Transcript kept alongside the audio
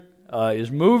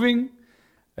is moving,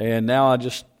 and now I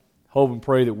just hope and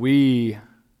pray that we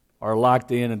are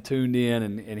locked in and tuned in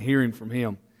and hearing from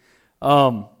Him.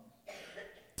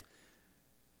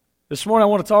 This morning I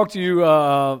want to talk to you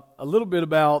a little bit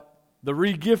about the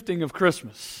re-gifting of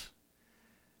Christmas.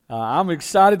 I'm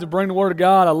excited to bring the Word of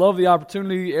God. I love the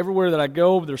opportunity everywhere that I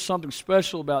go, but there's something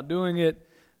special about doing it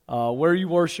where you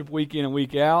worship week in and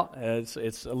week out.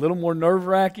 It's a little more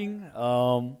nerve-wracking,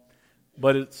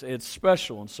 but it's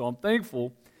special, and so I'm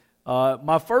thankful.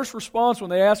 My first response when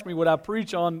they asked me would I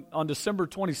preach on December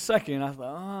 22nd, I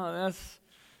thought, that's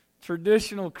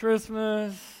traditional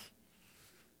Christmas.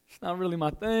 It's not really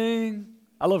my thing.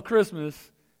 I love Christmas.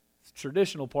 It's the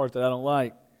traditional part that I don't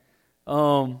like.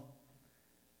 And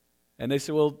they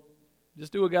said, well,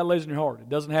 just do what God lays in your heart. It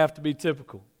doesn't have to be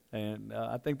typical. And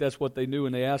I think that's what they knew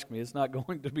when they asked me. It's not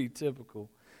going to be typical.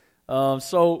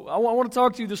 So I want to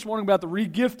talk to you this morning about the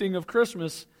re-gifting of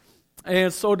Christmas.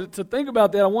 And so to think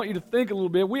about that, I want you to think a little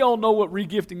bit. We all know what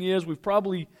re-gifting is.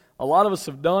 A lot of us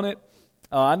have done it.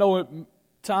 I know at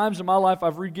times in my life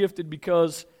I've re-gifted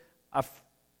because I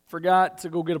forgot to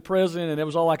go get a present and that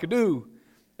was all I could do.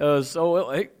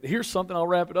 Hey, here's something, I'll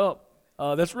wrap it up.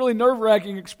 That's really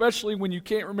nerve-wracking, especially when you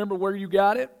can't remember where you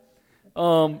got it.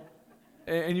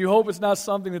 And you hope it's not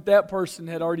something that person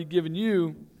had already given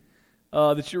you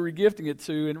that you're re-gifting it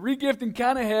to. And re-gifting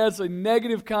kind of has a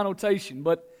negative connotation,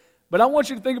 but I want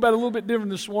you to think about it a little bit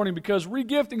different this morning, because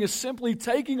re-gifting is simply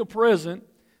taking a present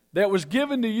that was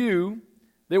given to you,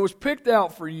 that was picked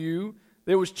out for you,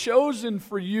 that was chosen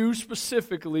for you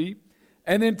specifically,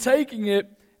 and then taking it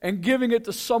and giving it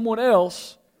to someone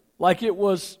else like it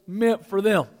was meant for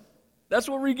them. That's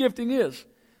what re-gifting is.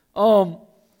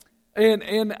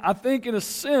 And I think in a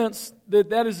sense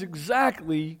that is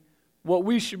exactly what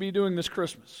we should be doing this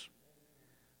Christmas.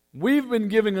 We've been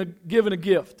given a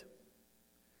gift.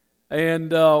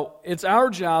 And it's our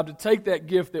job to take that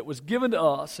gift that was given to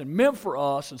us and meant for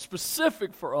us and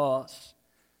specific for us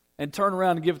and turn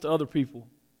around and give it to other people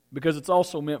because it's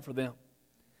also meant for them.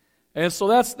 And so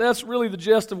that's really the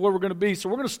gist of where we're going to be. So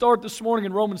we're going to start this morning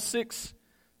in Romans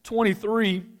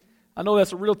 6:23. I know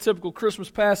that's a real typical Christmas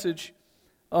passage,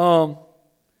 but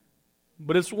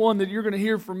it's one that you're going to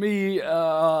hear from me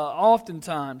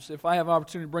oftentimes if I have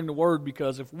opportunity to bring the Word,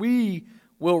 because if we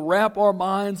will wrap our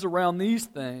minds around these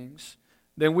things,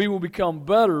 then we will become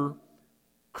better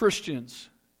Christians,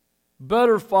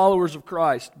 better followers of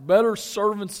Christ, better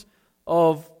servants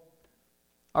of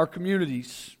our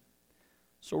communities.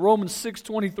 So Romans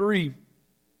 6:23,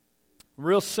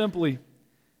 real simply,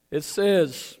 it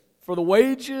says, "For the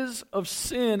wages of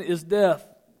sin is death,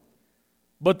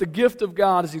 but the gift of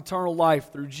God is eternal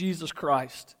life through Jesus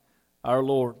Christ our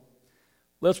Lord."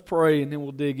 Let's pray and then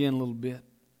we'll dig in a little bit.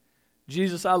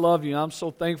 Jesus, I love you. I'm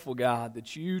so thankful, God,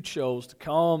 that you chose to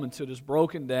come into this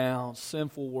broken down,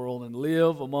 sinful world and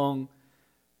live among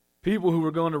people who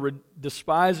were going to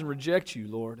despise and reject you,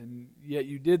 Lord. And yet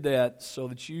you did that so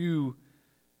that you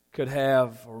could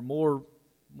have, or more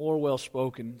well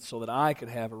spoken, so that I could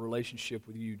have a relationship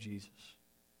with you, Jesus.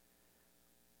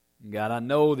 And God, I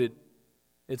know that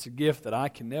it's a gift that I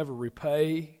can never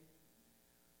repay.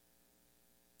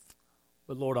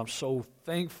 But Lord, I'm so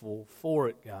thankful for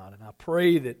it, God. And I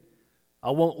pray that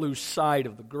I won't lose sight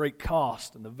of the great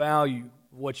cost and the value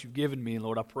of what you've given me. And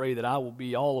Lord, I pray that I will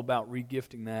be all about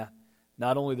re-gifting that,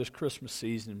 not only this Christmas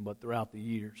season, but throughout the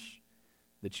years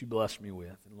that you bless me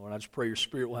with. And Lord, I just pray your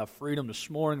Spirit will have freedom this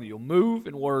morning, that you'll move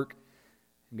and work.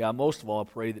 And God, most of all, I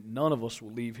pray that none of us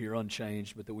will leave here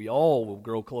unchanged, but that we all will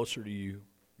grow closer to you,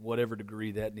 whatever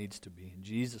degree that needs to be. In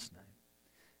Jesus'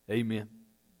 name, amen.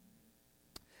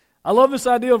 I love this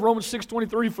idea of Romans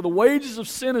 6:23, "For the wages of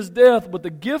sin is death, but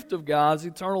the gift of God is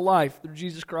eternal life through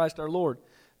Jesus Christ our Lord."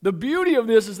 The beauty of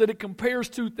this is that it compares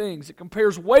two things. It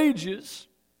compares wages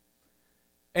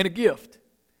and a gift.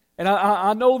 And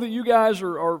I know that you guys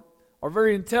are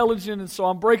very intelligent, and so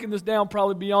I'm breaking this down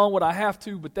probably beyond what I have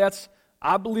to, but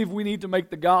I believe we need to make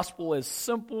the gospel as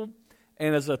simple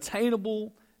and as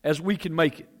attainable as we can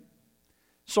make it.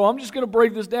 So I'm just going to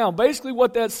break this down. Basically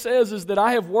what that says is that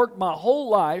I have worked my whole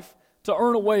life to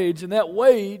earn a wage, and that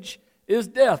wage is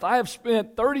death. I have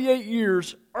spent 38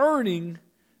 years earning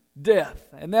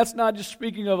death. And that's not just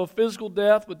speaking of a physical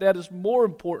death, but that is more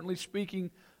importantly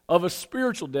speaking of a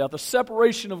spiritual death, a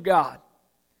separation of God,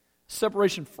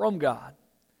 separation from God.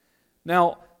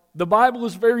 Now, the Bible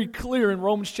is very clear in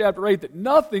Romans chapter 8 that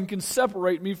nothing can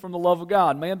separate me from the love of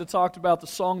God. Amanda talked about the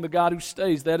song, "The God Who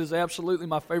Stays." That is absolutely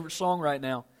my favorite song right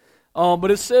now.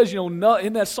 But it says, in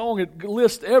that song, it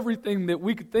lists everything that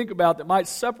we could think about that might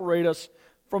separate us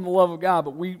from the love of God.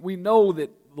 But we know that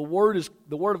the Word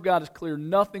of God is clear.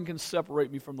 Nothing can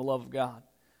separate me from the love of God.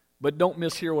 But don't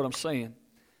mishear what I'm saying.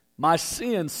 My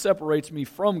sin separates me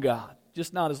from God,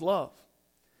 just not His love.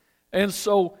 And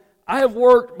so I have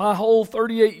worked my whole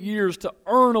 38 years to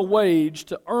earn a wage,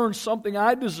 to earn something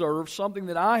I deserve, something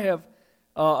that I have,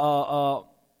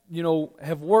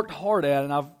 have worked hard at,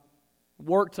 and I've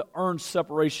worked to earn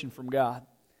separation from God.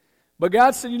 But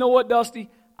God said, you know what, Dusty?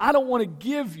 I don't want to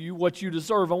give you what you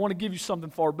deserve. I want to give you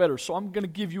something far better. So I'm going to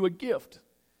give you a gift.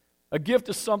 A gift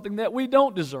is something that we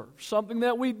don't deserve, something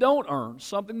that we don't earn,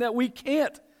 something that we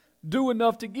can't do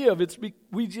enough to give.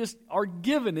 We just are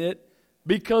given it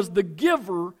because the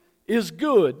giver is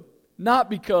good, not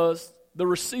because the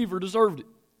receiver deserved it.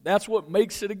 That's what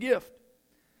makes it a gift.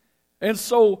 And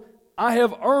so I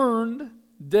have earned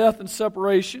death and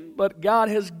separation, but God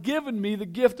has given me the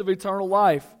gift of eternal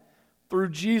life through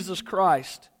Jesus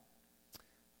Christ.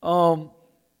 And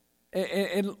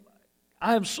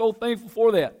I am so thankful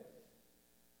for that.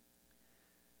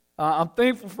 I'm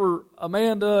thankful for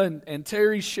Amanda and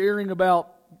Terry sharing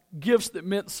about gifts that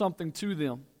meant something to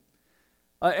them.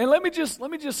 And let me just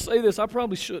say this. I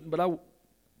probably shouldn't, but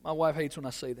my wife hates when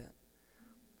I say that.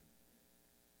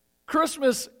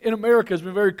 Christmas in America has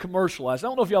been very commercialized. I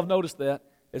don't know if y'all have noticed that.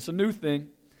 It's a new thing.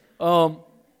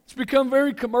 It's become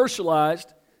very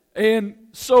commercialized. And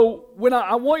so when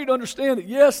I want you to understand that,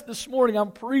 yes, this morning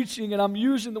I'm preaching and I'm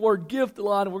using the word gift a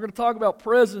lot, and we're going to talk about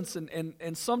presents,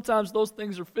 and sometimes those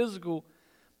things are physical.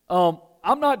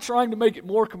 I'm not trying to make it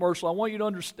more commercial. I want you to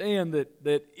understand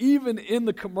that even in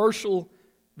the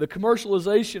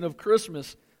commercialization of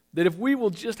Christmas, that if we will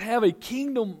just have a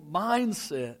kingdom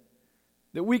mindset,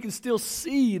 that we can still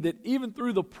see that even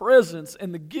through the presents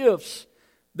and the gifts,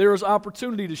 there is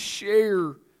opportunity to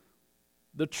share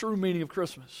the true meaning of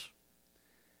Christmas.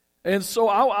 And so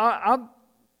I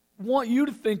want you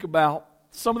to think about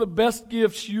some of the best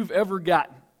gifts you've ever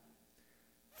gotten.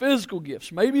 Physical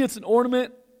gifts. Maybe it's an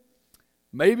ornament.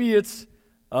 Maybe it's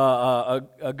a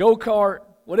go-kart.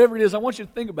 Whatever it is, I want you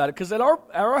to think about it. Because at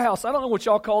our house, I don't know what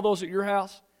y'all call those at your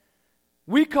house.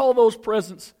 We call those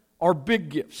presents our big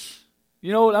gifts.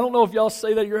 You know, I don't know if y'all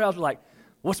say that at your house. You're like,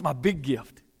 what's my big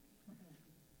gift?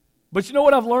 But you know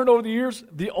what I've learned over the years?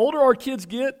 The older our kids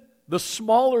get, the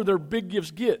smaller their big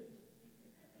gifts get.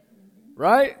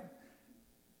 Right?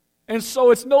 And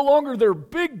so it's no longer their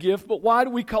big gift, but why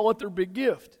do we call it their big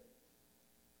gift?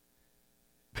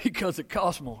 Because it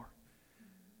costs more.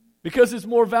 Because it's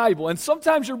more valuable. And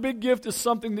sometimes your big gift is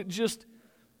something that just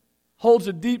holds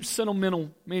a deep sentimental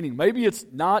meaning. Maybe it's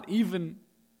not even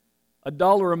a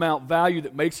dollar amount value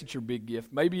that makes it your big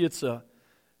gift. Maybe it's a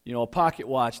pocket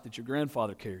watch that your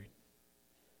grandfather carried.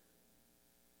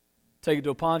 Take it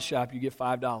to a pawn shop, you get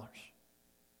 $5. The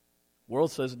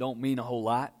world says it don't mean a whole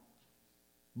lot,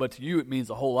 but to you it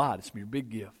means a whole lot. It's your big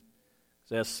gift.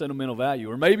 It has sentimental value.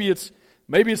 Or maybe it's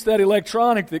that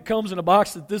electronic that comes in a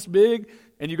box that's this big,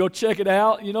 and you go check it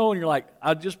out, and you're like,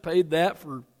 I just paid that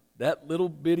for that little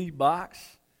bitty box.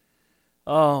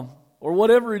 Or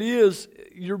whatever it is,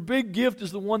 your big gift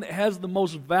is the one that has the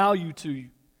most value to you.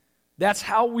 That's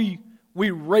how we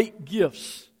rate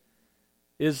gifts,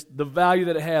 is the value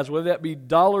that it has, whether that be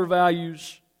dollar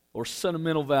values or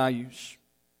sentimental values.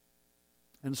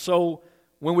 And so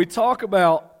when we talk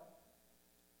about,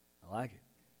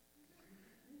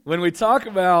 when we talk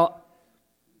about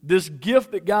this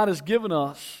gift that God has given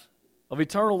us of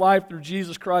eternal life through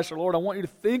Jesus Christ our Lord, I want you to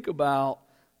think about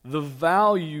the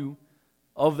value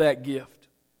of that gift.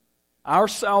 Our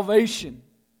salvation,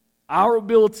 our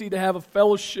ability to have a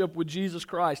fellowship with Jesus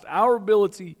Christ, our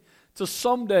ability to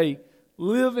someday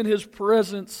live in His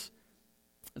presence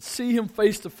and see Him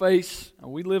face to face.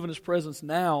 We live in His presence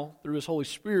now through His Holy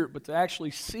Spirit, but to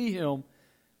actually see Him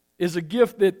is a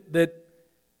gift that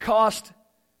cost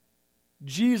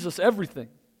Jesus everything.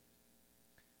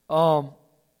 Let's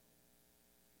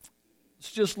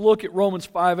just look at Romans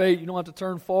 5:8. You don't have to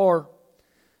turn far.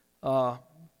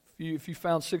 If you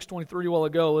found 6:23 a while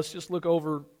ago, let's just look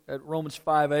over at Romans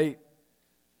 5:8.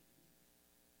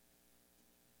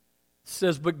 It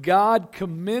says, but God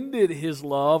commended His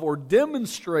love, or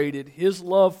demonstrated His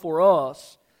love for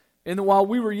us, and that while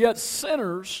we were yet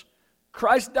sinners,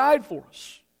 Christ died for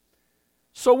us.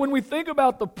 So when we think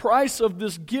about the price of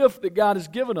this gift that God has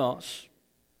given us,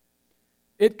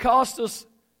 it cost us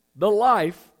the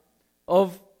life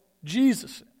of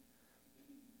Jesus.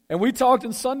 And we talked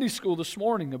in Sunday school this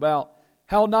morning about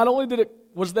how not only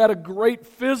was that a great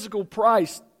physical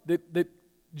price that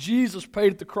Jesus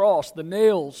paid at the cross, the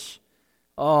nails,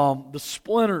 the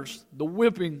splinters, the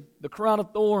whipping, the crown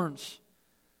of thorns,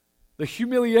 the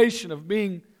humiliation of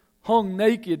being hung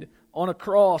naked, on a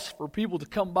cross for people to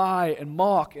come by and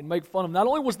mock and make fun of. Not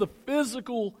only was the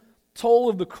physical toll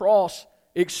of the cross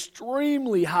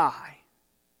extremely high,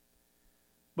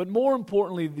 but more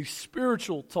importantly, the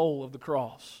spiritual toll of the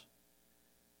cross.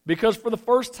 Because for the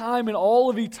first time in all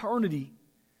of eternity,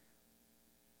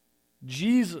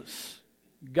 Jesus,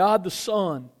 God the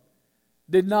Son,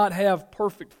 did not have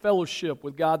perfect fellowship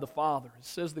with God the Father. It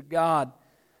says that God,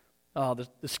 the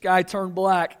sky turned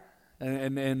black,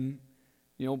 and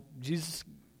Jesus,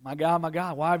 my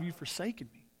God, why have you forsaken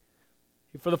me?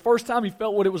 For the first time, he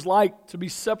felt what it was like to be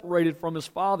separated from his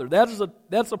Father.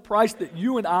 That's a price that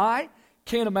you and I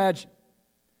can't imagine.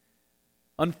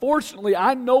 Unfortunately,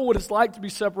 I know what it's like to be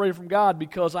separated from God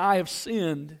because I have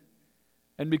sinned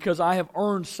and because I have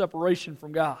earned separation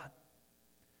from God.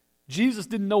 Jesus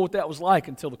didn't know what that was like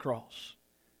until the cross,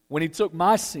 when he took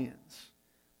my sins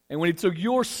and when he took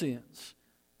your sins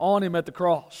on him at the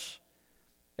cross.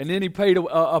 And then he paid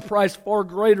a price far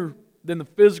greater than the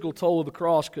physical toll of the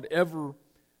cross could ever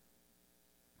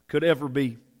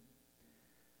be.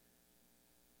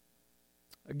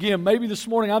 Again, maybe this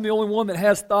morning I'm the only one that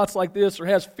has thoughts like this or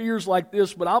has fears like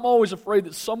this, but I'm always afraid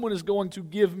that someone is going to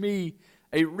give me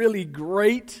a really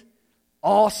great,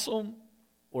 awesome,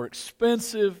 or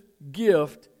expensive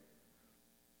gift,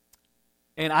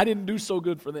 and I didn't do so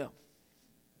good for them.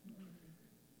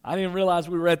 I didn't realize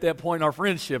we were at that point in our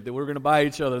friendship that we were going to buy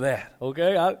each other that.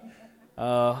 Okay,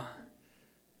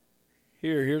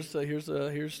 here's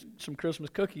some Christmas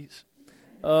cookies.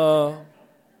 My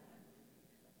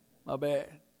bad.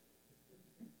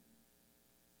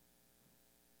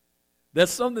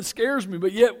 That's something that scares me.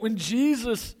 But yet, when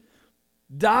Jesus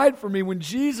died for me, when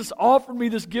Jesus offered me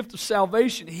this gift of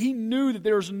salvation, he knew that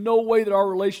there was no way that our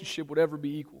relationship would ever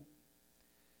be equal.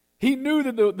 He knew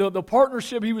that the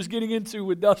partnership he was getting into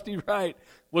with Dusty Wright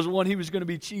was one he was going to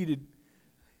be cheated.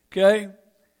 Okay?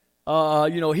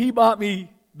 He bought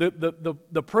me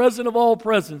the present of all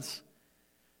presents.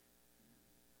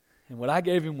 And what I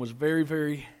gave him was very,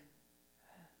 very,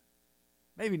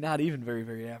 maybe not even very,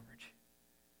 very average.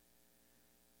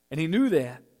 And he knew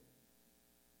that.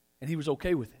 And he was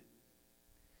okay with it.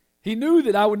 He knew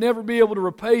that I would never be able to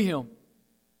repay him.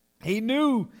 He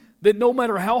knew that no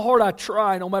matter how hard I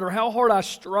try, no matter how hard I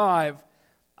strive,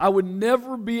 I would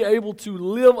never be able to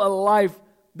live a life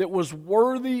that was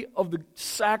worthy of the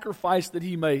sacrifice that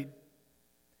he made.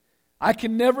 I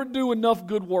can never do enough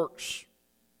good works.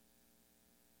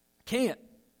 Can't.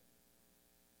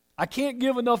 I can't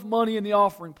give enough money in the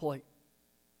offering plate.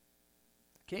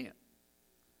 Can't.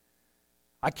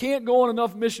 I can't go on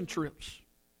enough mission trips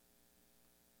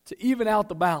to even out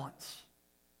the balance.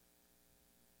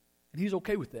 And he's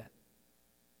okay with that.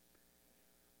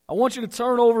 I want you to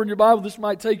turn over in your Bible. This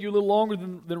might take you a little longer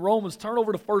than Romans. Turn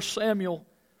over to 1 Samuel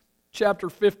chapter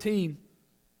 15.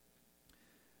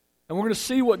 And we're going to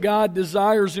see what God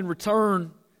desires in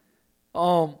return.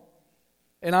 And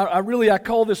I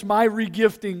call this my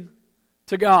regifting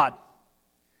to God.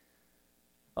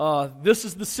 This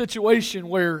is the situation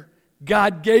where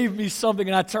God gave me something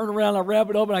and I turn around, I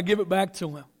wrap it up, and I give it back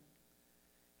to him.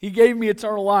 He gave me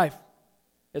eternal life.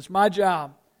 It's my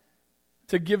job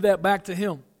to give that back to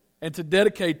him and to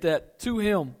dedicate that to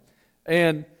him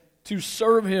and to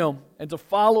serve him and to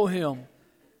follow him.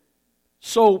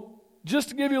 So, just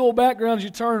to give you a little background as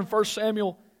you turn in 1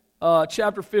 Samuel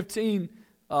chapter 15,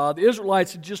 the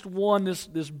Israelites had just won this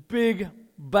big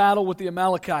battle with the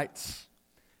Amalekites.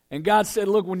 And God said,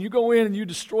 look, when you go in and you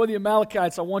destroy the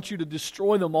Amalekites, I want you to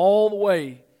destroy them all the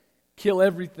way. Kill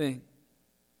everything.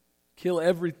 Kill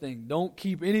everything. Don't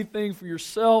keep anything for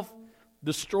yourself.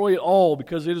 Destroy it all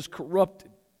because it is corrupted.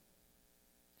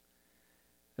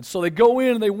 And so they go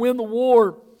in and they win the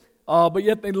war, but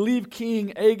yet they leave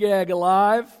King Agag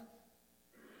alive.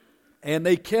 And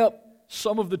they kept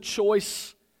some of the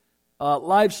choice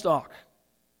livestock.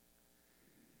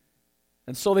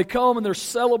 And so they come and they're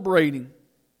celebrating.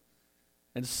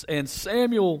 And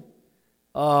Samuel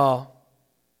comes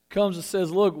and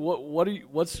says, "Look,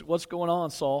 what's going on,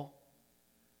 Saul?"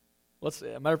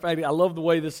 Matter of fact, I love the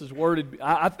way this is worded.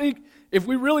 I think if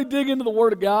we really dig into the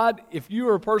Word of God, if you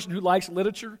are a person who likes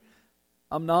literature,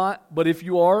 I'm not, but if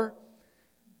you are,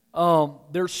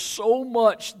 there's so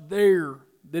much there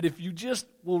that if you just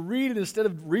will read it instead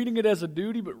of reading it as a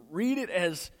duty, but read it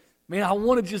as, man, I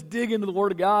want to just dig into the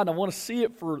Word of God, and I want to see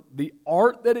it for the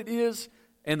art that it is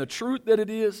and the truth that it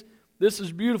is. This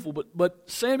is beautiful. But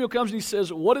Samuel comes and he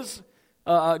says, "What is?"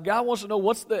 God wants to know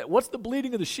what's the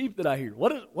bleating of the sheep that I hear?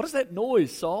 What is that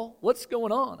noise, Saul? What's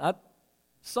going on?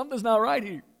 Something's not right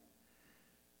here.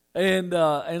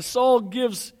 And Saul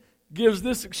gives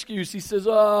this excuse. He says,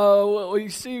 "Well, you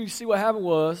see what happened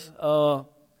was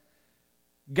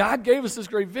God gave us this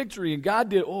great victory, and God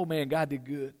did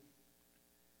good.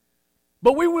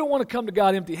 But we wouldn't want to come to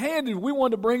God empty-handed. We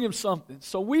wanted to bring Him something.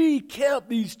 So we kept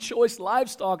these choice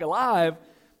livestock alive,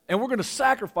 and we're going to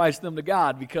sacrifice them to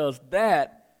God because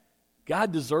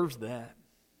God deserves that.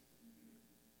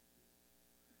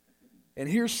 And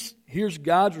here's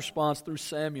God's response through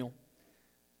Samuel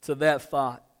to that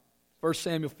thought. 1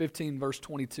 Samuel 15, verse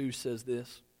 22 says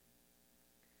this.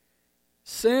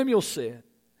 Samuel said,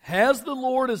 "Has the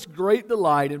Lord as great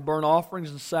delight in burnt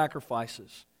offerings and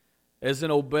sacrifices as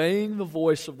in obeying the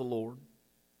voice of the Lord?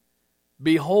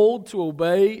 Behold, to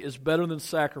obey is better than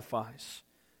sacrifice,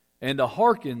 and to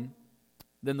hearken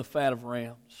than the fat of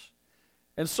rams."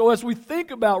 And so as we think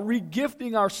about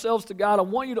regifting ourselves to God, I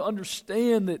want you to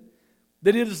understand that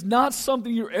it is not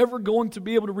something you're ever going to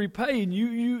be able to repay. And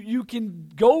you can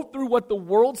go through what the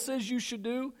world says you should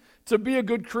do. To be a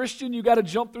good Christian, you got to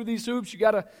jump through these hoops. You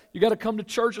got to come to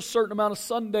church a certain amount of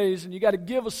Sundays, and you got to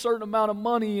give a certain amount of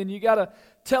money, and you got to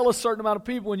tell a certain amount of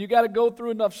people, and you got to go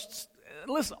through enough.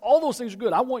 Listen, all those things are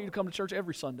good. I want you to come to church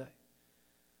every Sunday.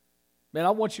 Man,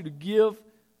 I want you to give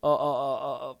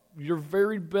your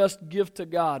very best gift to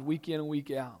God week in and week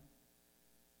out.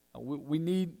 We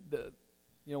need the,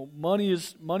 money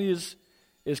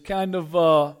is kind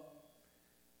of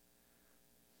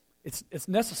it's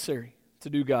necessary to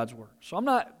do God's work. So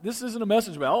this isn't a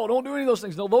message about, don't do any of those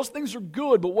things. No, those things are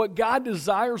good, but what God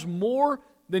desires more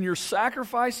than your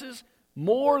sacrifices,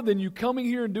 more than you coming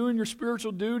here and doing your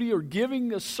spiritual duty or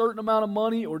giving a certain amount of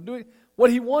money or doing,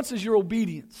 what He wants is your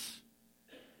obedience.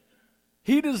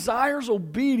 He desires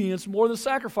obedience more than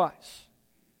sacrifice.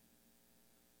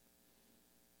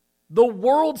 The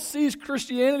world sees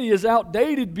Christianity as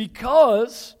outdated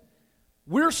because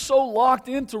we're so locked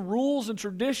into rules and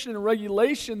tradition and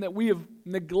regulation that we have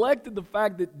neglected the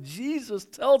fact that Jesus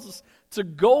tells us to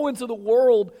go into the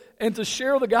world and to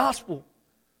share the gospel.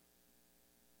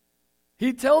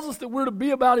 He tells us that we're to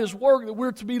be about His work, that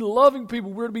we're to be loving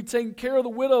people, we're to be taking care of the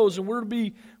widows, and we're to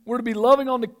be loving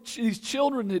on these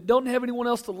children that don't have anyone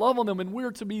else to love on them, and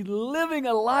we're to be living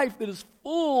a life that is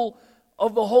full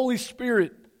of the Holy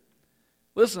Spirit.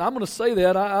 Listen, I'm going to say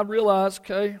that. I realize,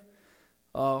 started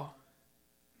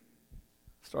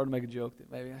to make a joke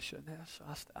that maybe I shouldn't have, so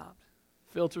I stopped.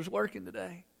 Filter's working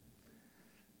today.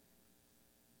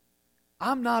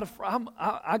 I'm not afraid.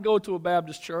 I go to a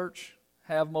Baptist church,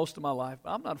 have most of my life, but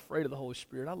I'm not afraid of the Holy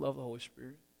Spirit. I love the Holy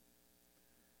Spirit.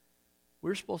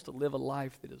 We're supposed to live a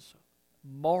life that is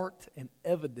marked and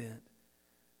evident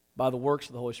by the works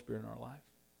of the Holy Spirit in our life.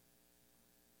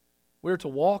 We're to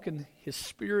walk in His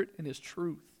Spirit and His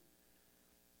truth.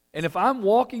 And if I'm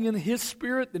walking in His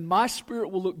Spirit, then my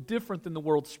spirit will look different than the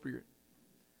world's spirit.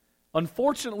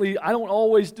 Unfortunately, I don't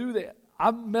always do that.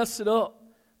 I mess it up.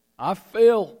 I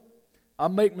fail. I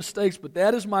make mistakes. But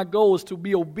that is my goal, is to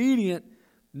be obedient,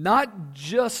 not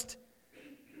just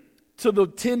to the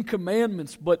 10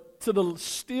 Commandments, but to the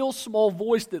still small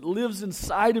voice that lives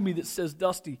inside of me that says,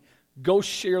 Dusty, go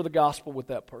share the gospel with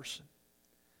that person.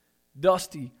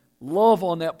 Dusty, love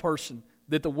on that person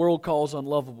that the world calls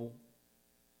unlovable.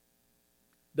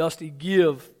 Dusty,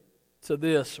 give to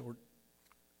this. Or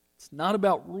it's not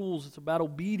about rules, it's about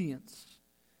obedience.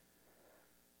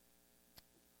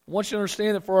 I want you to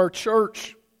understand that for our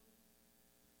church,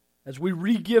 as we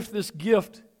re-gift this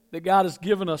gift that God has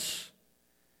given us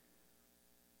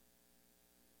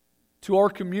to our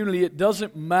community, it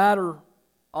doesn't matter,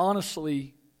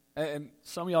 honestly, and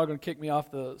some of y'all are going to kick me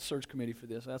off the search committee for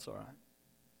this. That's all right.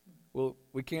 Well,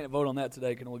 we can't vote on that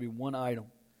today. It can only be one item.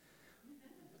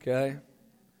 Okay?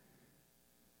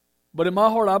 But in my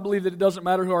heart, I believe that it doesn't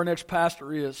matter who our next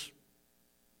pastor is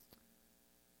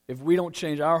if we don't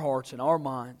change our hearts and our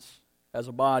minds as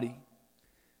a body.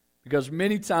 Because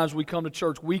many times we come to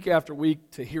church week after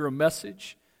week to hear a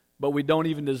message, but we don't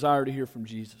even desire to hear from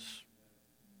Jesus.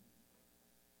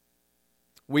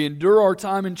 We endure our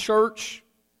time in church,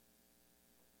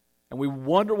 and we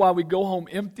wonder why we go home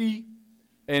empty,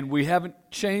 and we haven't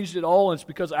changed at all. And it's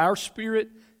because our spirit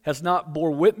has not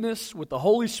bore witness with the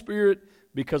Holy Spirit,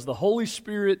 because the Holy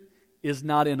Spirit is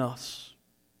not in us.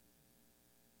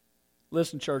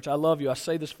 Listen, church, I love you. I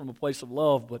say this from a place of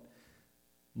love, but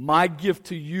my gift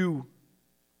to you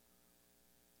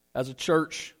as a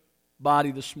church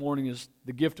body this morning is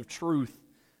the gift of truth,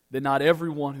 that not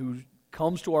everyone who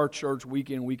comes to our church week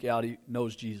in, week out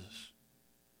knows Jesus.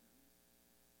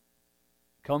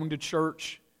 Coming to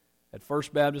church at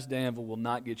First Baptist Danville will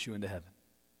not get you into heaven.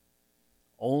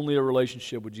 Only a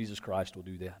relationship with Jesus Christ will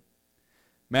do that.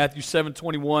 Matthew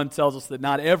 7:21 tells us that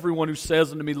not everyone who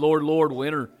says unto me, Lord, Lord, will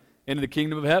enter into the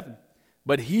kingdom of heaven,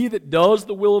 but he that does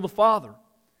the will of the Father,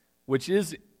 which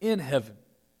is in heaven.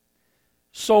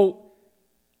 So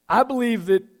I believe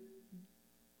that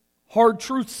hard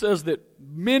truth says that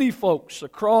many folks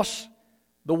across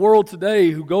the world today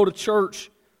who go to church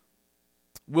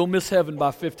will miss heaven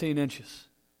by 15 inches.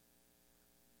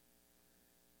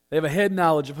 They have a head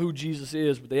knowledge of who Jesus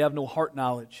is, but they have no heart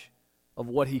knowledge of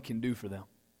what He can do for them.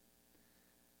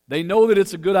 They know that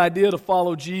it's a good idea to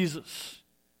follow Jesus.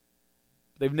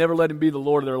 They've never let Him be the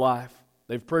Lord of their life.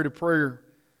 They've prayed a prayer.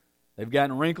 They've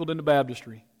gotten wrinkled into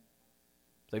baptistry.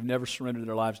 They've never surrendered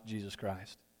their lives to Jesus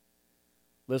Christ.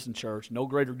 Listen, church, no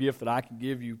greater gift that I can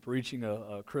give you preaching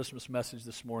a Christmas message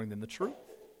this morning than the truth.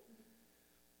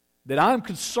 That I'm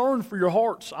concerned for your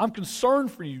hearts. I'm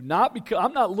concerned for you, not because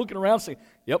I'm not looking around saying,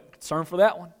 yep, concerned for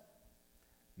that one.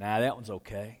 Nah, that one's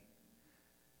okay.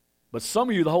 But some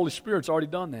of you, the Holy Spirit's already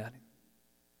done that.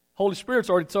 Holy Spirit's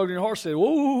already tugged in your heart and said,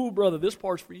 whoa, brother, this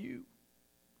part's for you.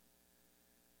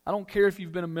 I don't care if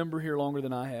you've been a member here longer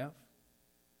than I have.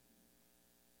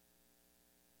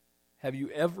 Have you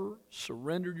ever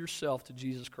surrendered yourself to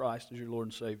Jesus Christ as your Lord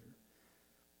and Savior?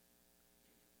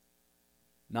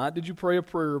 Not did you pray a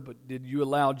prayer, but did you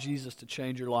allow Jesus to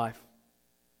change your life?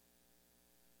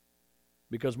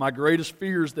 Because my greatest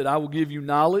fear is that I will give you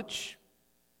knowledge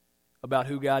about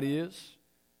who God is,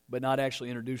 but not actually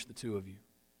introduce the two of you.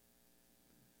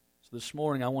 So this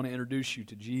morning I want to introduce you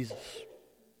to Jesus.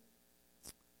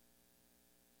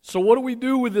 So what do we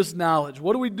do with this knowledge?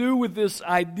 What do we do with this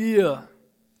idea?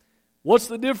 What's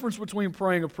the difference between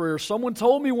praying a prayer? Someone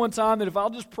told me one time that if I'll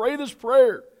just pray this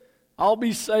prayer, I'll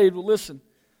be saved. Well, listen,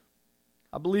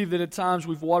 I believe that at times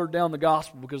we've watered down the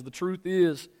gospel, because the truth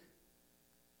is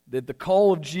that the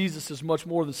call of Jesus is much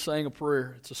more than saying a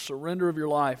prayer. It's a surrender of your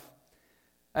life.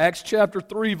 Acts chapter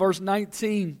 3, verse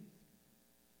 19.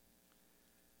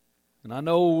 And I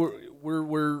know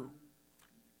we're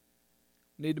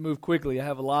need to move quickly. I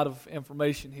have a lot of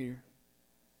information here.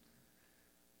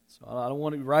 So I don't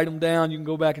want to write them down. You can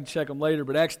go back and check them later.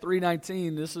 But Acts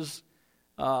 3:19, this is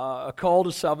a call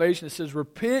to salvation. It says,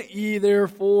 "Repent ye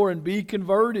therefore and be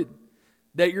converted,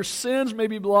 that your sins may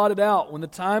be blotted out when the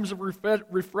times of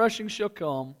refreshing shall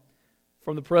come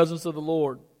from the presence of the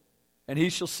Lord. And He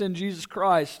shall send Jesus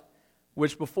Christ,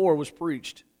 which before was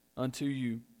preached unto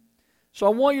you." So I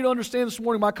want you to understand this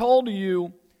morning, my call to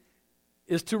you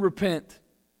is to repent.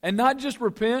 And not just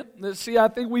repent. See, I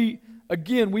think we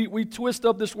twist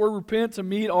up this word repent to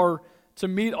meet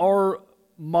our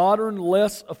modern,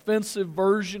 less offensive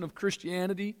version of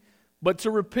Christianity. But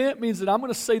to repent means that I'm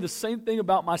going to say the same thing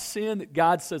about my sin that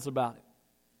God says about it.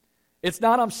 It's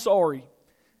not I'm sorry.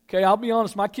 Okay, I'll be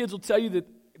honest. My kids will tell you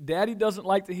that Daddy doesn't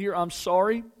like to hear I'm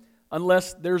sorry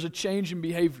unless there's a change in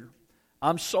behavior.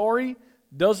 I'm sorry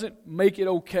doesn't make it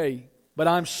okay. But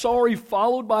I'm sorry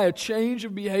followed by a change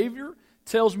of behavior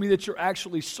tells me that you're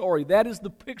actually sorry. That is the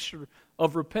picture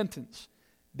of repentance.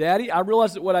 Daddy, I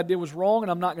realize that what I did was wrong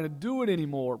and I'm not going to do it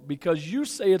anymore. Because you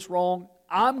say it's wrong,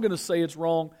 I'm going to say it's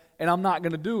wrong and I'm not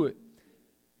going to do it.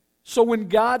 So when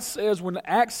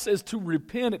Acts says to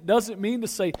repent, it doesn't mean to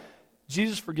say,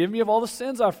 Jesus, forgive me of all the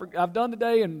sins I've done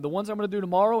today and the ones I'm going to do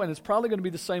tomorrow, and it's probably going to be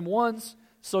the same ones.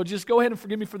 So just go ahead and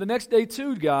forgive me for the next day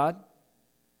too, God.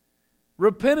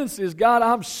 Repentance is, God,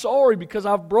 I'm sorry because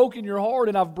I've broken your heart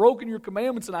and I've broken your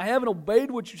commandments and I haven't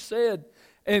obeyed what you said.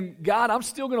 And God, I'm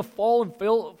still going to fall and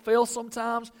fail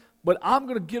sometimes, but I'm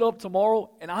going to get up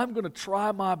tomorrow and I'm going to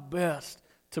try my best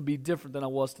to be different than I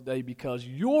was today, because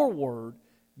your word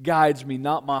guides me,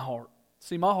 not my heart.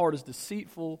 See, my heart is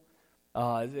deceitful.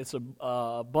 It's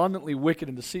abundantly wicked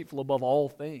and deceitful above all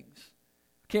things.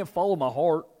 I can't follow my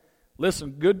heart.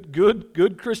 Listen,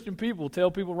 good Christian people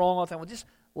tell people wrong all the time. Well, just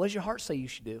what does your heart say you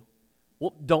should do?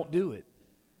 Well, don't do it,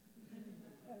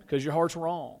 because your heart's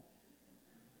wrong.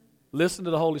 Listen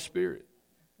to the Holy Spirit.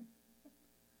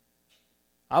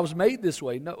 I was made this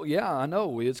way. No, yeah, I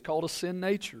know. It's called a sin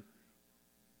nature.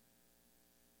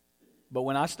 But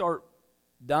when I start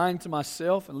dying to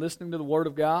myself and listening to the Word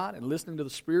of God and listening to the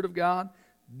Spirit of God,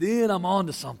 then I'm on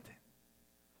to something.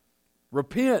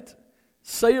 Repent.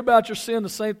 Say about your sin the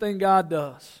same thing God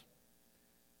does.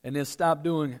 And then stop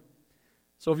doing it.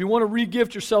 So if you want to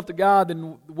re-gift yourself to God,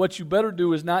 then what you better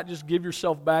do is not just give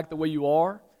yourself back the way you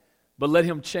are, but let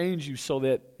Him change you so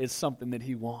that it's something that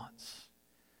He wants.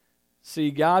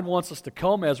 See, God wants us to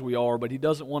come as we are, but He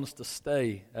doesn't want us to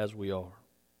stay as we are.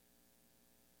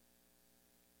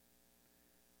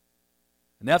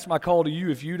 And that's my call to you.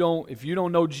 If you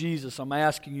don't know Jesus, I'm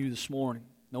asking you this morning,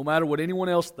 no matter what anyone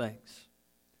else thinks,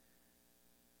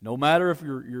 no matter if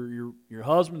your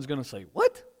husband's going to say,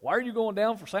 "What? Why are you going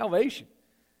down for salvation?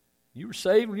 You were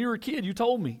saved when you were a kid. You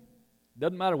told me."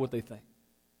 Doesn't matter what they think.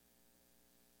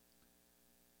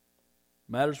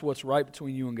 It matters what's right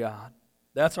between you and God.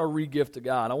 That's our re-gift to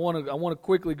God. I want to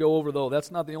quickly go over, though,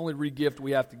 that's not the only re-gift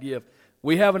we have to give.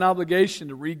 We have an obligation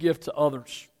to re-gift to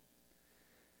others.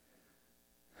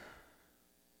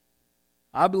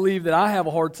 I believe that I have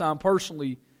a hard time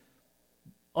personally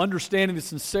understanding the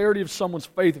sincerity of someone's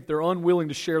faith if they're unwilling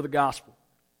to share the gospel.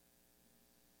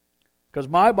 Because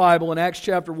my Bible in Acts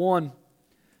chapter 1,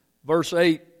 verse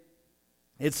 8,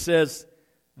 it says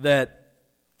that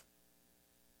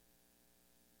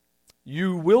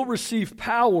you will receive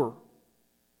power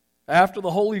after the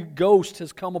Holy Ghost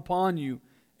has come upon you,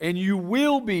 and you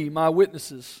will be my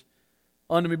witnesses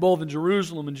unto me both in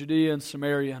Jerusalem and Judea and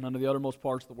Samaria and unto the uttermost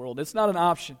parts of the world. It's not an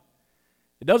option.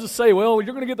 It doesn't say, well,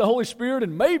 you're going to get the Holy Spirit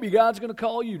and maybe God's going to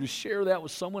call you to share that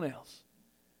with someone else.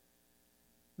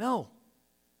 No.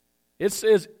 It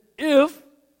says, if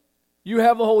you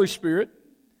have the Holy Spirit,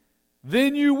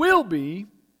 then you will be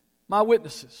my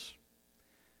witnesses.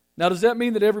 Now, does that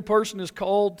mean that every person is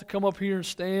called to come up here and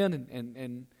stand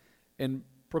and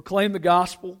proclaim the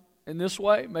gospel in this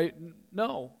way?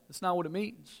 No, that's not what it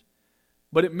means.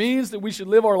 But it means that we should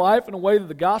live our life in a way that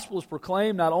the gospel is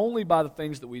proclaimed not only by the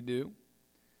things that we do,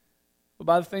 but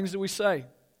by the things that we say.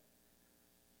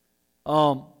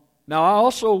 Now, I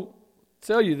also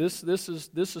tell you this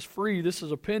is free. This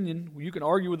is opinion. You can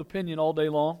argue with opinion all day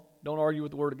long. Don't argue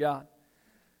with the Word of God.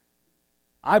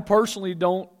 I personally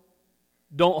don't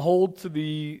hold to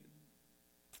the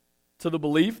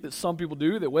belief that some people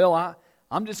do that, well,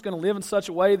 I'm just going to live in such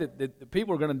a way that the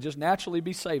people are going to just naturally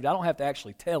be saved. I don't have to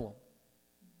actually tell them.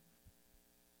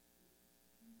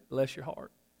 Bless your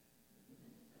heart.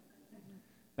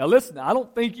 Now listen, I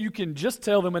don't think you can just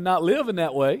tell them and not live in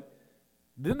that way.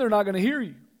 Then they're not going to hear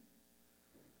you.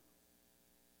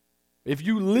 If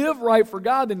you live right for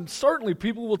God, then certainly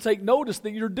people will take notice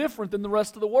that you're different than the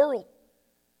rest of the world.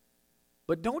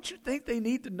 But don't you think they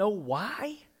need to know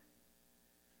why?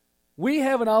 We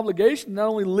have an obligation to not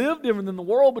only live different than the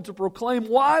world, but to proclaim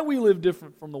why we live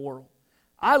different from the world.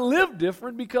 I live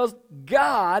different because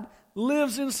God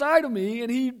lives inside of me and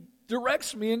He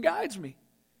directs me and guides me.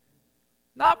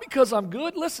 Not because I'm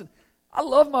good. Listen, I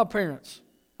love my parents.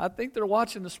 I think they're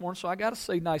watching this morning, so I got to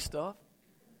say nice stuff.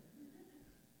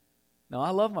 No, I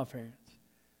love my parents.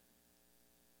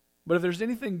 But if there's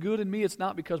anything good in me, it's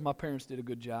not because my parents did a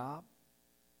good job.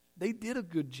 They did a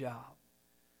good job.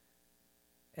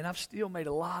 And I've still made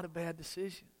a lot of bad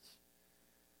decisions.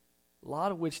 A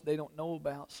lot of which they don't know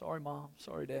about. Sorry, Mom.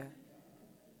 Sorry, Dad.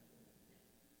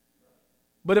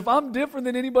 But if I'm different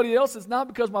than anybody else, it's not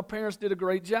because my parents did a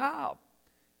great job.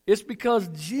 It's because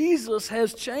Jesus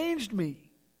has changed me.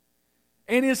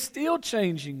 And is still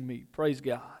changing me. Praise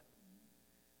God.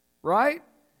 Right?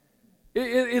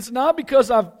 It's not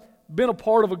because I've been a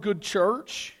part of a good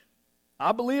church.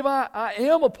 I believe I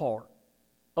am a part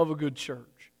of a good church.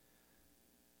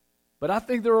 But I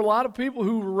think there are a lot of people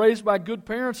who were raised by good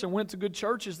parents and went to good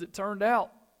churches that turned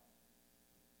out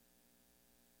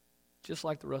just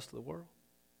like the rest of the world.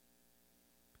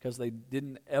 Because they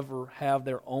didn't ever have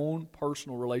their own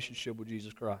personal relationship with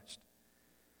Jesus Christ.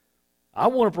 I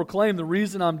want to proclaim the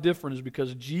reason I'm different is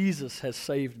because Jesus has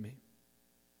saved me.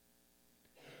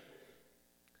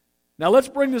 Now let's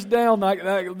bring this down.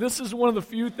 This is one of the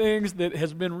few things that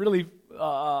has been really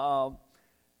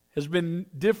has been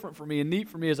different for me and neat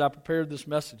for me as I prepared this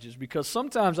message, is because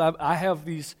sometimes I have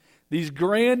these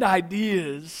grand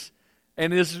ideas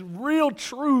and this real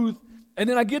truth, and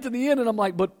then I get to the end and I'm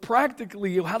like, but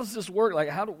practically, how does this work?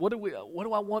 Like, what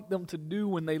do I want them to do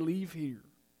when they leave here?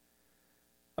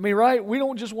 I mean, right? We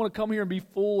don't just want to come here and be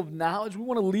full of knowledge. We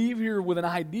want to leave here with an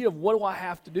idea of what do I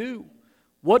have to do?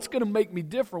 What's going to make me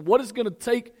different? What is going to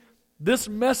take this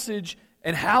message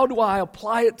and how do I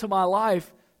apply it to my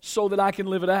life so that I can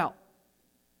live it out?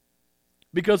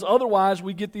 Because otherwise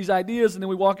we get these ideas and then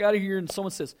we walk out of here and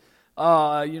someone says,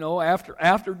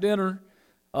 after dinner,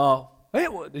 hey,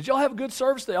 did y'all have a good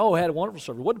service today? Oh, I had a wonderful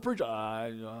service. What did the preacher?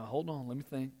 Hold on, let me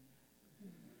think.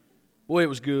 Boy, it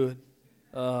was good.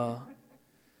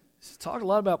 Talk a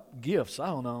lot about gifts. I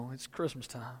don't know. It's Christmas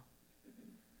time.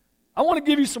 I want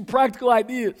to give you some practical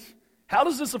ideas. How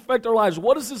does this affect our lives?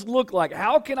 What does this look like?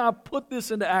 How can I put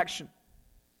this into action?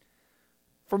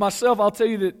 For myself, I'll tell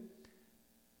you that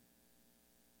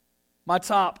my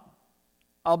top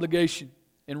obligation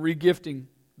in regifting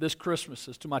this Christmas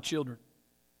is to my children.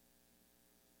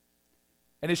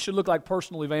 And it should look like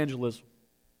personal evangelism.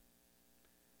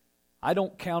 I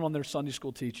don't count on their Sunday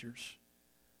school teachers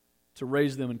to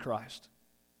raise them in Christ.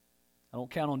 I don't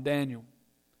count on Daniel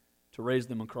to raise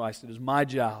them in Christ. It is my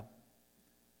job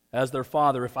as their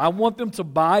father. If I want them to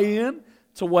buy in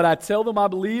to what I tell them I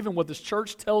believe and what this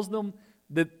church tells them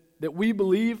that that we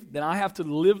believe, then I have to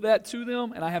live that to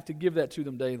them, and I have to give that to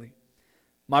them daily.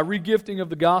 My regifting of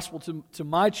the gospel to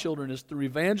my children is through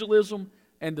evangelism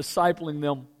and discipling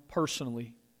them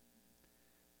personally.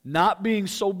 Not being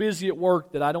so busy at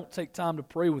work that I don't take time to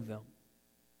pray with them.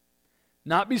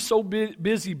 Not be so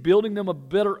busy building them a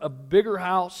bigger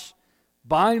house,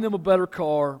 buying them a better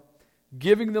car,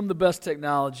 giving them the best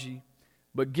technology,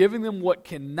 but giving them what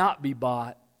cannot be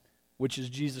bought, which is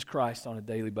Jesus Christ on a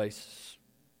daily basis.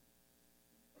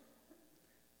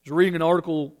 I was reading an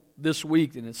article this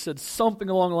week, and it said something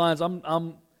along the lines,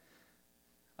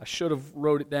 I should have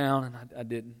wrote it down, and I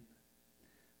didn't.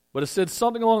 But it said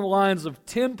something along the lines of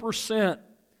 10%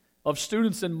 of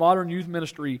students in modern youth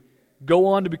ministry go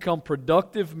on to become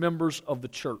productive members of the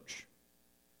church.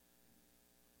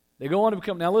 They go on to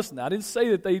become, now listen, I didn't say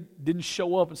that they didn't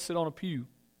show up and sit on a pew.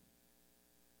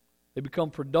 They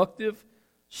become productive,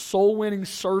 soul-winning,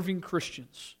 serving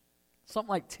Christians. Something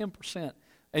like 10%.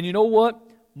 And you know what?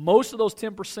 Most of those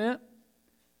 10%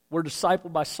 were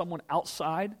discipled by someone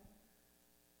outside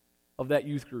of that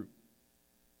youth group.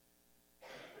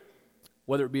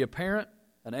 Whether it be a parent,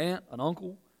 an aunt, an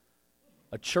uncle,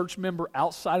 a church member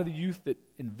outside of the youth that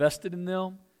invested in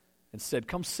them and said,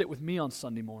 come sit with me on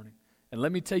Sunday morning and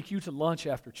let me take you to lunch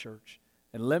after church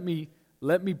and let me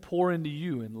pour into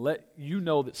you and let you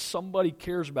know that somebody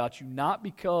cares about you, not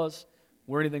because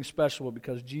we're anything special, but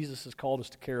because Jesus has called us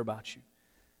to care about you.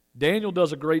 Daniel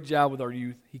does a great job with our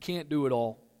youth. He can't do it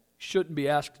all. He shouldn't be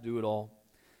asked to do it all.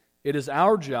 It is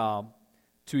our job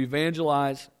to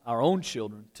evangelize our own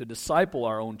children, to disciple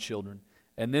our own children,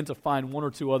 and then to find one or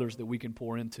two others that we can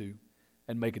pour into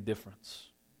and make a difference.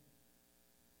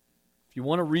 If you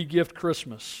want to re-gift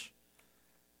Christmas,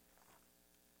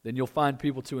 then you'll find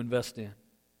people to invest in.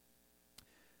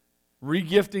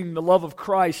 Re-gifting the love of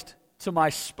Christ to my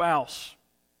spouse.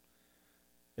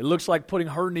 It looks like putting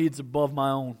her needs above my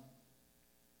own.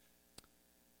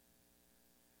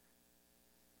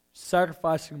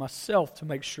 Sacrificing myself to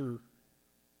make sure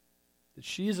that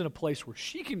she is in a place where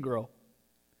she can grow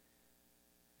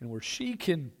and where she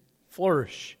can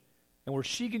flourish and where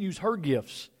she can use her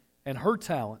gifts and her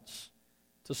talents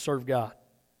to serve God.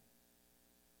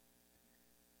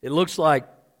 It looks like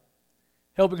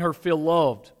helping her feel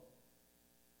loved,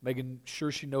 making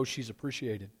sure she knows she's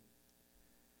appreciated.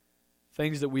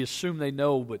 Things that we assume they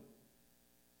know, but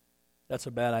that's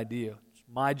a bad idea. It's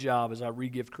my job as I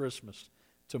re-gift Christmas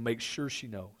to make sure she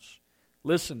knows.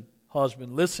 Listen,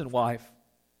 husband, listen, wife.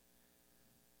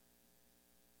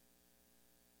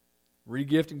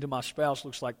 Re-gifting to my spouse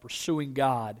looks like pursuing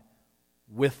God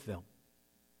with them.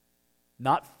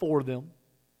 Not for them,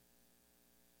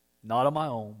 not on my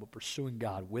own, but pursuing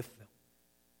God with them.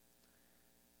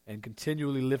 And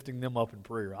continually lifting them up in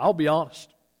prayer. I'll be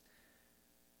honest.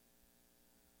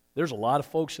 There's a lot of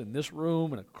folks in this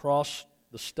room and across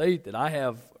the state that I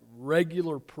have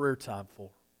regular prayer time for.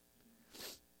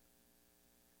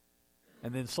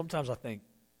 And then sometimes I think,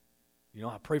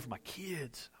 I pray for my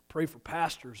kids, I pray for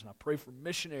pastors, and I pray for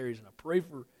missionaries, and I pray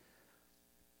for...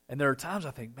 And there are times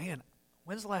I think, man,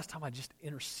 when's the last time I just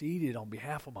interceded on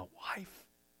behalf of my wife?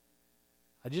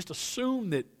 I just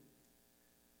assume that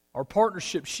our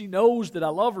partnership, she knows that I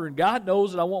love her, and God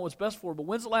knows that I want what's best for her, but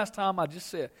when's the last time I just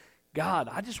said, God,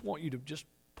 I just want you to just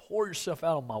pour yourself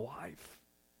out on my wife.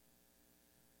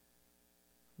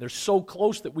 They're so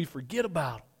close that we forget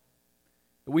about them,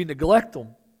 that we neglect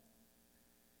them.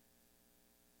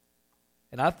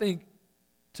 And I think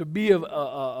to be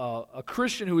a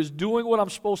Christian who is doing what I'm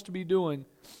supposed to be doing,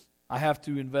 I have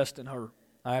to invest in her.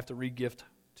 I have to re-gift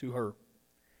to her.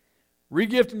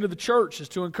 Re-gifting to the church is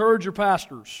to encourage your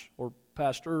pastors, or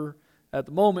pastor at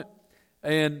the moment,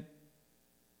 and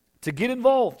to get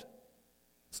involved.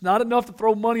 It's not enough to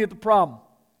throw money at the problem.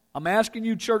 I'm asking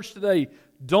you, church, today,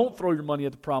 don't throw your money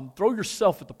at the problem. Throw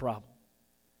yourself at the problem.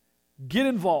 Get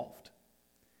involved.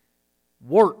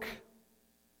 Work.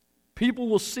 People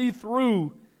will see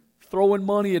through throwing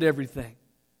money at everything.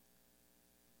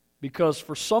 Because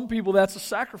for some people that's a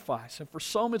sacrifice, and for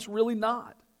some it's really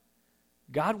not.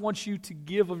 God wants you to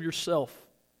give of yourself.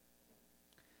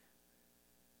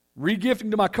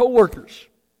 Re-gifting to my coworkers.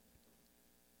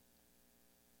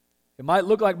 It might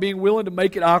look like being willing to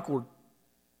make it awkward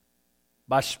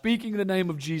by speaking the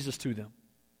name of Jesus to them.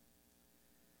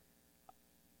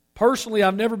 Personally,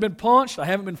 I've never been punched. I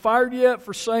haven't been fired yet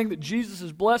for saying that Jesus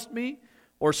has blessed me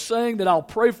or saying that I'll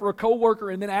pray for a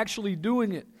coworker and then actually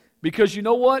doing it. Because you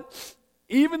know what?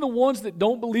 Even the ones that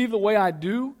don't believe the way I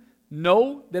do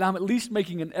know that I'm at least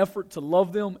making an effort to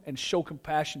love them and show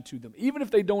compassion to them. Even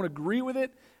if they don't agree with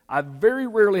it, I very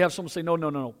rarely have someone say,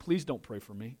 no, please don't pray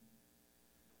for me.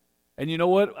 And you know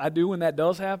what I do when that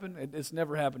does happen? It's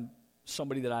never happened to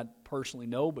somebody that I personally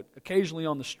know, but occasionally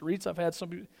on the streets I've had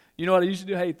somebody, you know what I used to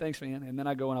do? Hey, thanks, man. And then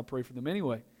I go and I pray for them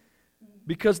anyway.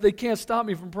 Because they can't stop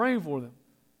me from praying for them.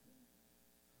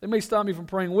 They may stop me from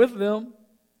praying with them.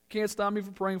 Can't stop me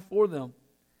from praying for them.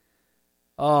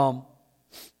 But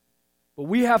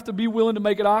we have to be willing to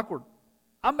make it awkward.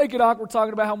 I make it awkward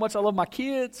talking about how much I love my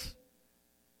kids,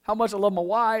 how much I love my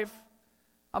wife.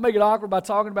 I make it awkward by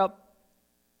talking about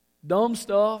dumb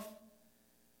stuff.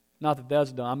 Not that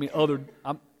that's dumb. I mean,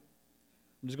 I'm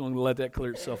just going to let that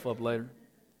clear itself up later.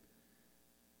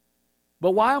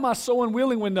 But why am I so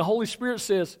unwilling when the Holy Spirit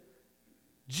says,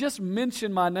 just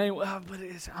mention my name? Well, but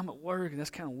I'm at work, and that's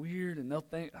kind of weird, and they'll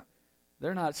think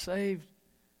they're not saved.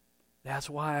 That's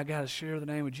why I got to share the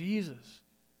name of Jesus,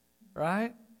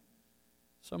 right?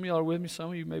 Some of y'all are with me.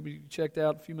 Some of you maybe checked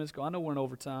out a few minutes ago. I know we're in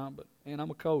overtime, but man, I'm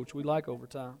a coach. We like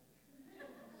overtime.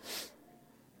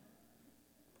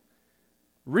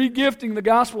 Regifting the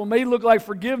gospel may look like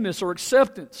forgiveness or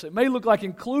acceptance. It may look like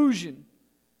inclusion.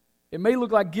 It may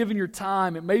look like giving your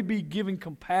time. It may be giving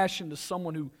compassion to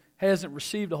someone who hasn't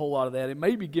received a whole lot of that. It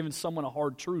may be giving someone a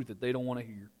hard truth that they don't want to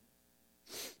hear.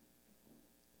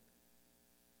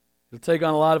 It'll take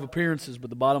on a lot of appearances, but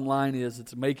the bottom line is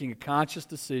it's making a conscious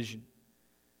decision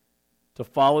to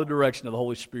follow the direction of the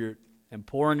Holy Spirit and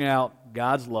pouring out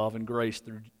God's love and grace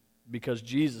because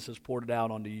Jesus has poured it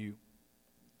out onto you.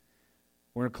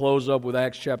 We're going to close up with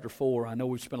Acts chapter 4. I know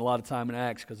we've spent a lot of time in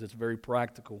Acts because it's very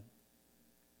practical.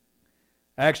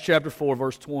 Acts chapter 4,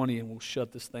 verse 20, and we'll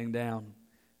shut this thing down,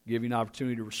 give you an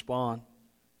opportunity to respond.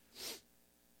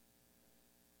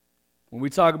 When we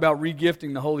talk about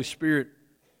regifting the Holy Spirit,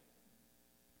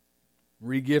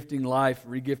 regifting life,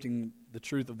 regifting the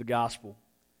truth of the gospel,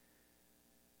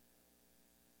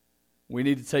 we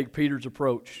need to take Peter's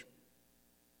approach.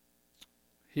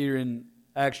 Here in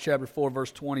Acts chapter 4,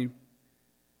 verse 20, it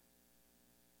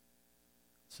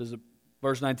says,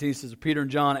 verse 19 says, Peter and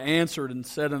John answered and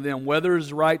said unto them, whether it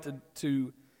is right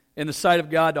to in the sight of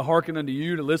God to hearken unto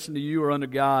you, to listen to you, or unto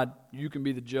God, you can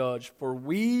be the judge. For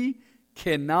we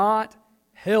cannot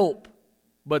help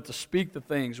but to speak the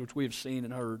things which we have seen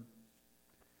and heard.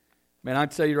 Man, I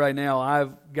tell you right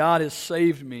now, God has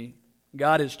saved me.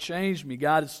 God has changed me.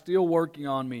 God is still working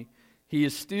on me. He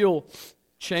is still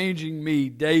changing me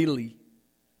daily.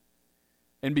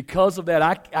 And because of that,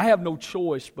 I have no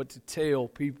choice but to tell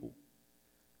people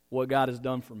what God has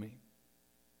done for me.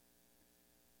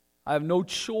 I have no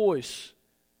choice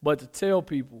but to tell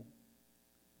people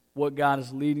what God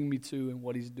is leading me to and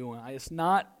what He's doing. It's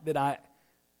not that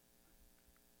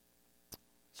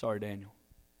sorry, Daniel.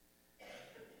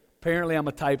 Apparently I'm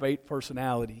a type 8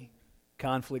 personality.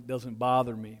 Conflict doesn't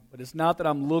bother me. But it's not that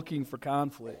I'm looking for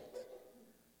conflict.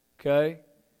 Okay?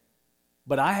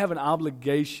 But I have an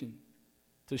obligation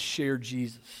to share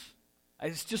Jesus.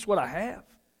 It's just what I have.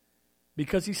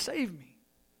 Because He saved me.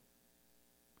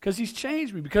 Because He's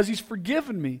changed me. Because He's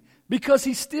forgiven me. Because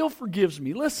He still forgives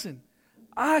me. Listen,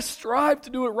 I strive to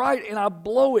do it right and I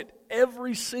blow it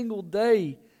every single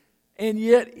day. And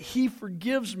yet He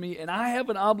forgives me, and I have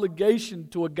an obligation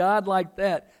to a God like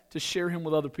that to share Him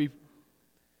with other people.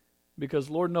 Because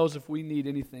Lord knows if we need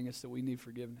anything, it's that we need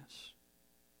forgiveness.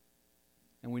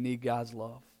 And we need God's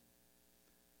love.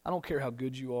 I don't care how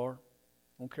good you are.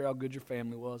 I don't care how good your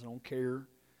family was. I don't care.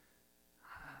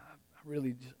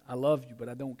 I love you, but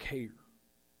I don't care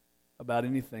about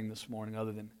anything this morning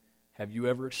other than, have you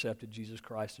ever accepted Jesus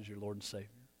Christ as your Lord and Savior?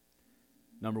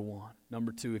 Number one.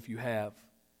 Number two, if you have,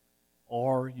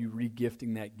 are you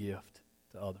regifting that gift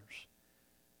to others?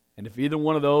 And if either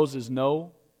one of those is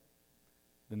no,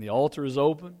 then the altar is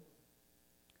open.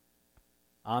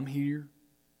 I'm here.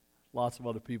 Lots of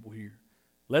other people here.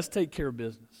 Let's take care of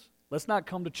business. Let's not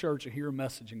come to church and hear a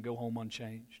message and go home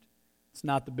unchanged. It's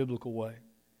not the biblical way.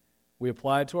 We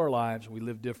apply it to our lives and we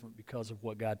live different because of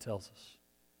what God tells us.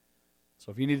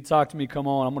 So if you need to talk to me, come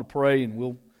on. I'm going to pray and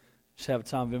we'll just have a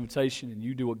time of invitation and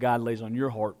you do what God lays on your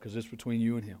heart because it's between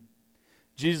you and Him.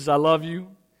 Jesus, I love you.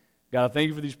 God, I thank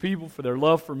you for these people, for their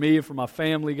love for me and for my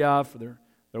family, God, for their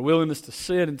willingness to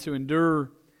sit and to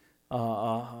endure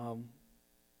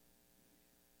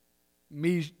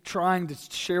me trying to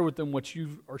share with them what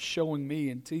you are showing me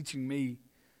and teaching me.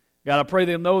 God, I pray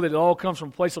they'll know that it all comes from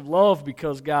a place of love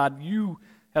because, God, you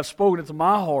have spoken into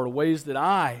my heart in ways that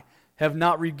I have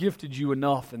not regifted you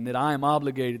enough and that I am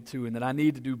obligated to and that I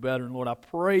need to do better. And Lord, I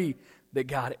pray that,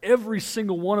 God, every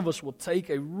single one of us will take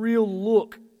a real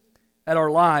look at our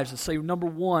lives and say, number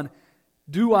one,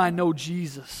 do I know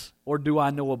Jesus or do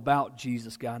I know about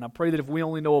Jesus, God? And I pray that if we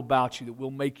only know about you, that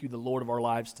we'll make you the Lord of our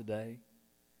lives today.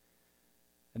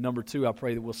 And number two, I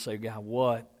pray that we'll say, God,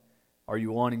 what are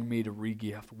you wanting me to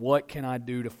regift? What can I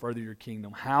do to further your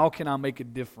kingdom? How can I make a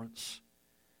difference?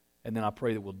 And then I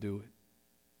pray that we'll do it.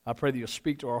 I pray that you'll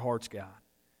speak to our hearts, God,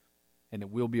 and that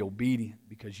we'll be obedient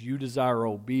because you desire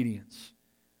obedience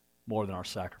more than our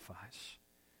sacrifice.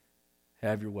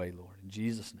 Have your way, Lord. In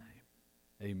Jesus'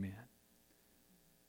 name, amen.